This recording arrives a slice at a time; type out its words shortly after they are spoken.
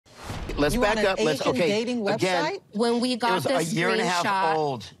let's back up. Okay, dating website? again, when we got it was this a year and a half screenshot,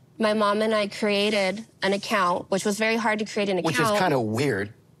 old, my mom and I created an account, which was very hard to create an account. which is kind of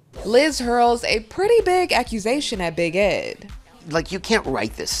weird. Liz hurls a pretty big accusation at Big Ed. Like, you can't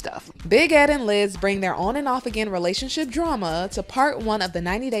write this stuff. Big Ed and Liz bring their on and off again relationship drama to part 1 of the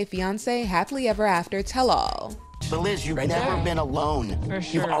 90-Day Fiancé Happily Ever After tell-all. But Liz, you've never been alone. For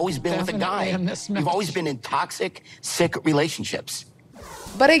sure. You've always been with a guy. You've always been in toxic, sick relationships.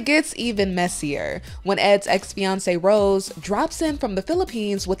 But it gets even messier when Ed's ex-fiancée Rose drops in from the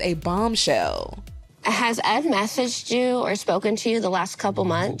Philippines with a bombshell. Has Ed messaged you or spoken to you the last couple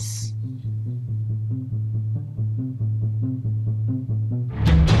months?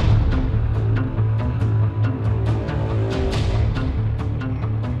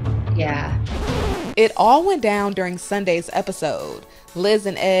 Yeah. It all went down during Sunday's episode. Liz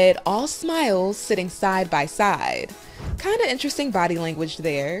and Ed all smiles sitting side by side. Kinda interesting body language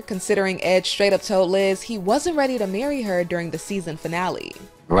there, considering Ed straight up told Liz he wasn't ready to marry her during the season finale.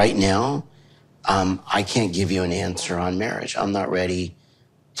 Right now, I can't give you an answer on marriage. I'm not ready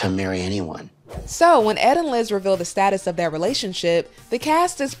to marry anyone. So when Ed and Liz reveal the status of their relationship, the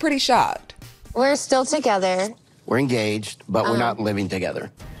cast is pretty shocked. We're still together. We're engaged, but we're not living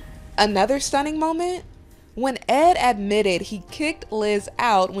together. Another stunning moment? When Ed admitted he kicked Liz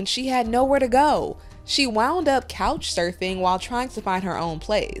out when she had nowhere to go. She wound up couch surfing while trying to find her own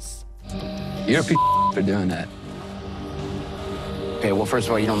place. You're a piece of for doing that. Okay, well, first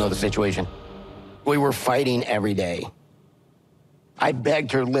of all, you don't know the situation. We were fighting every day. I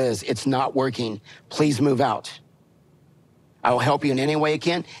begged her, Liz, it's not working. Please move out. I will help you in any way I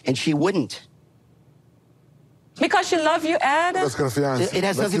can, and she wouldn't. Because she loves you, Ed? Let's go to Fiancé. It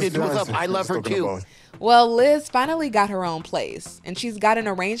has nothing to do with love. I love her too. Well, Liz finally got her own place, and she's got an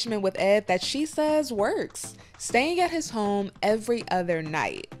arrangement with Ed that she says works, staying at his home every other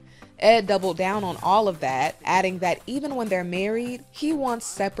night. Ed doubled down on all of that, adding that even when they're married, he wants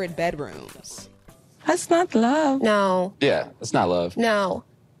separate bedrooms. That's not love. No. Yeah, that's not love. No.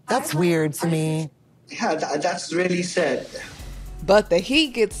 That's weird to me. Yeah, that's really sad. But the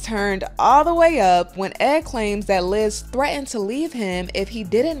heat gets turned all the way up when Ed claims that Liz threatened to leave him if he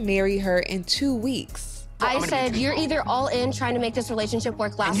didn't marry her in 2 weeks. I said, you're either all in trying to make this relationship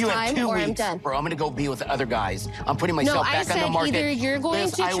work last time, or I'm done. Bro, I'm gonna go be with other guys. I'm putting myself back on the market. No, I said either you're going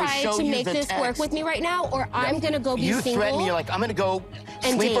Liz, to try to make this work with me right now, or I'm gonna go be single. You threatened me, you're like, I'm gonna go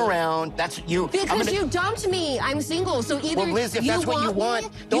sleep around. That's you. Because you dumped me. I'm single, so either well, Liz, if that's what you want,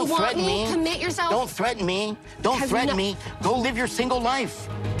 don't threaten me. Commit yourself. Don't threaten me. Don't threaten me. Go live your single life.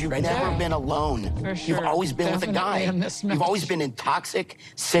 You've never been alone. For sure. You've always been with a guy. You've always been in toxic,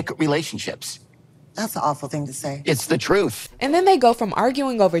 sick relationships. That's an awful thing to say. It's the truth. And then they go from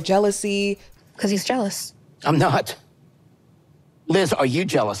arguing over jealousy. Because he's jealous. I'm not. Liz, are you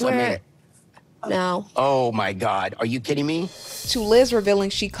jealous? No. Oh my God, are you kidding me? To Liz revealing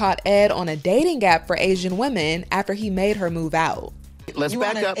she caught Ed on a dating app for Asian women after he made her move out. Let's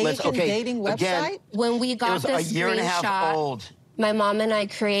back up. Dating website? Again, When we got it was this a year and a half screenshot, old. My mom and I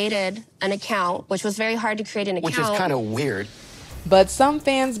created an account, which was very hard to create an account. Which is kind of weird. But some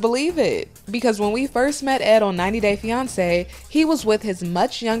fans believe it, because when we first met Ed on 90 Day Fiancé, he was with his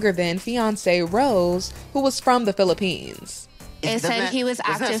much younger than fiancée Rose, who was from the Philippines. It said he was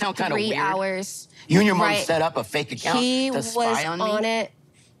active 3 hours. You and your mom set up a fake account to spy on me? He was on it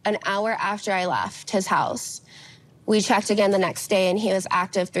an hour after I left his house. We checked again the next day, and he was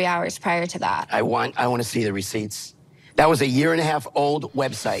active 3 hours prior to that. I want to see the receipts. That was a year and a half old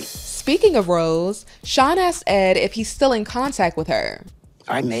website. Speaking of Rose, Sean asked Ed if he's still in contact with her.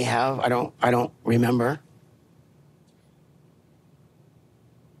 I may have. I don't remember.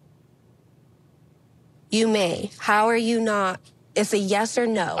 You may. How are you not? It's a yes or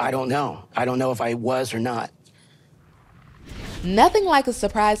no. I don't know. I don't know if I was or not. Nothing like a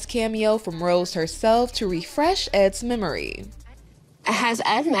surprise cameo from Rose herself to refresh Ed's memory. Has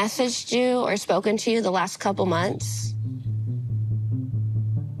Ed messaged you or spoken to you the last couple months?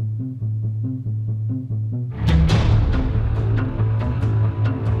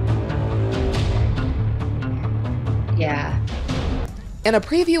 Yeah. In a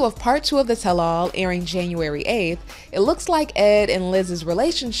preview of part 2 of the tell-all airing January 8th, it looks like Ed and Liz's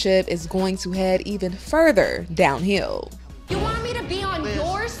relationship is going to head even further downhill. You want me to be on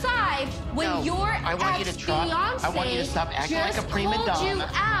your side when your I want you to stop acting like a prima donna. You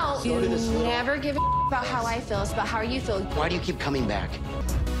out. You never give a about how I feel. It's about how you feel. Why do you keep coming back?